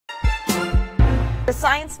The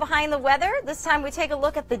science behind the weather. This time we take a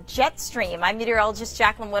look at the jet stream. I'm meteorologist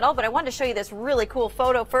Jaclyn Whittal, but I wanted to show you this really cool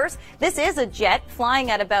photo first. This is a jet flying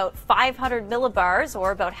at about 500 millibars,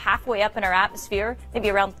 or about halfway up in our atmosphere, maybe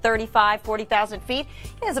around 35, 40,000 feet.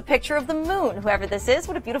 Here's a picture of the moon, whoever this is.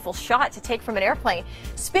 What a beautiful shot to take from an airplane.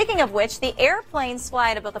 Speaking of which, the airplanes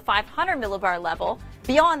fly at about the 500 millibar level.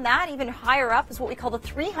 Beyond that, even higher up, is what we call the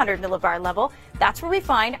 300 millibar level. That's where we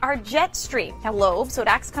find our jet stream. Now, lobe, so it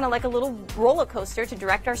acts kind of like a little roller coaster to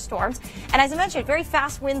direct our storms. And as I mentioned, very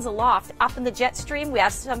fast winds aloft. Up in the jet stream, we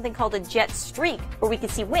have something called a jet streak, where we can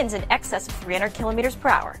see winds in excess of 300 kilometers per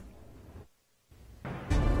hour.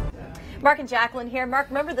 Mark and Jaclyn here. Mark,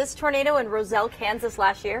 remember this tornado in Roselle, Kansas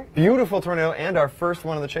last year? Beautiful tornado, and our first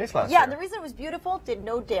one of the chase last year. Yeah, and the reason it was beautiful, did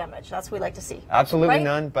no damage. That's what we like to see. Absolutely right?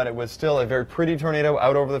 None, but it was still a very pretty tornado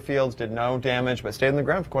out over the fields, did no damage, but stayed on the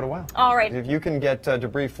ground for quite a while. All right. If you can get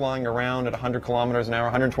debris flying around at 100 kilometers an hour,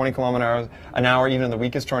 120 kilometers an hour, even in the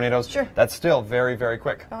weakest tornadoes, sure, that's still very, very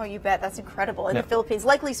quick. Oh, you bet. That's incredible. In the Philippines,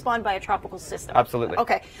 likely spawned by a tropical system. Absolutely.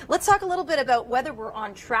 Okay, let's talk a little bit about whether we're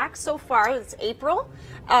on track so far. It's April,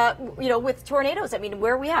 with tornadoes. I mean,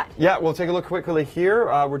 where are we at? Yeah, we'll take a look quickly here.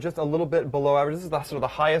 We're just a little bit below average. This is sort of the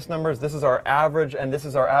highest numbers. This is our average, and this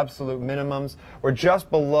is our absolute minimums. We're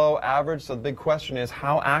just below average, so the big question is,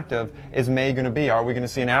 how active is May going to be? Are we going to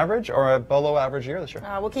see an average or a below average year this year?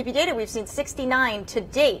 We'll keep you dated. We've seen 69 to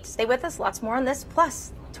date. Stay with us. Lots more on this,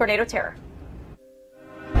 plus tornado terror.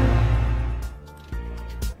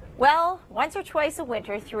 Well, once or twice a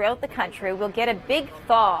winter throughout the country, we'll get a big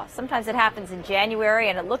thaw. Sometimes it happens in January,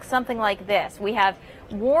 and it looks something like this. We have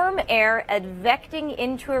warm air advecting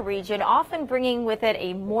into a region, often bringing with it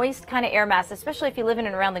a moist kind of air mass, especially if you live in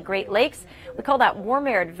and around the Great Lakes. We call that warm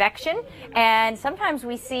air advection, and sometimes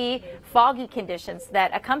we see foggy conditions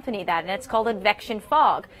that accompany that, and it's called advection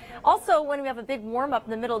fog. Also, when we have a big warm-up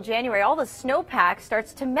in the middle of January, all the snowpack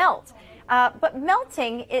starts to melt. But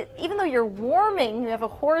melting, even though you're warming, you have a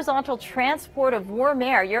horizontal transport of warm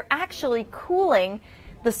air, you're actually cooling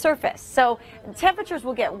the surface. So temperatures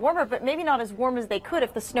will get warmer, but maybe not as warm as they could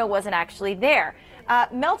if the snow wasn't actually there.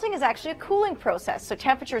 Melting is actually a cooling process. So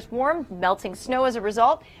temperatures warm, melting snow as a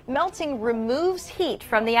result. Melting removes heat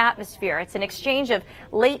from the atmosphere. It's an exchange of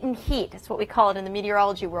latent heat. That's what we call it in the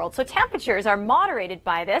meteorology world. So temperatures are moderated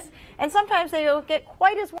by this, and sometimes they don't get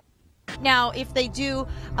quite as warm. Now, if they do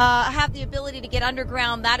have the ability to get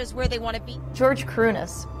underground, that is where they want to be. George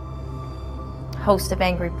Karunas, host of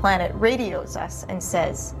Angry Planet, radios us and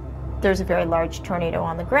says there's a very large tornado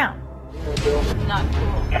on the ground. Not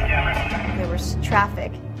cool. There was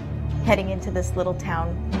traffic heading into this little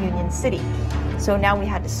town, Union City. So now we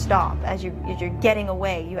had to stop. As you're getting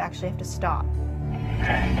away, you actually have to stop.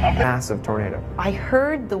 Massive tornado. I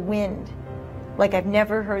heard the wind like I've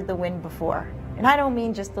never heard the wind before. And I don't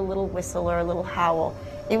mean just a little whistle or a little howl.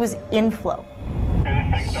 It was inflow.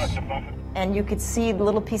 And you could see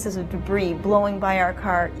little pieces of debris blowing by our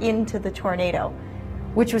car into the tornado,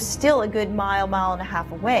 which was still a good mile and a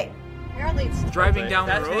half away. Apparently it's driving down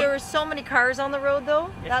the road. There were so many cars on the road, though.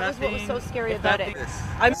 That was what was so scary about it.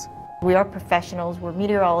 We are professionals. We're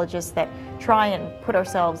meteorologists that try and put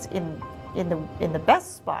ourselves in the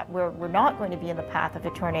best spot where we're not going to be in the path of a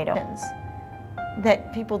tornado.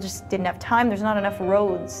 That people just didn't have time. There's not enough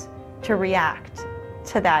roads to react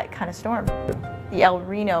to that kind of storm. The El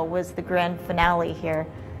Reno was the grand finale here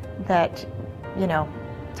that,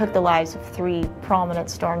 took the lives of 3 prominent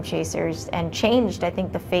storm chasers and changed, I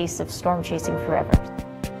think, the face of storm chasing forever.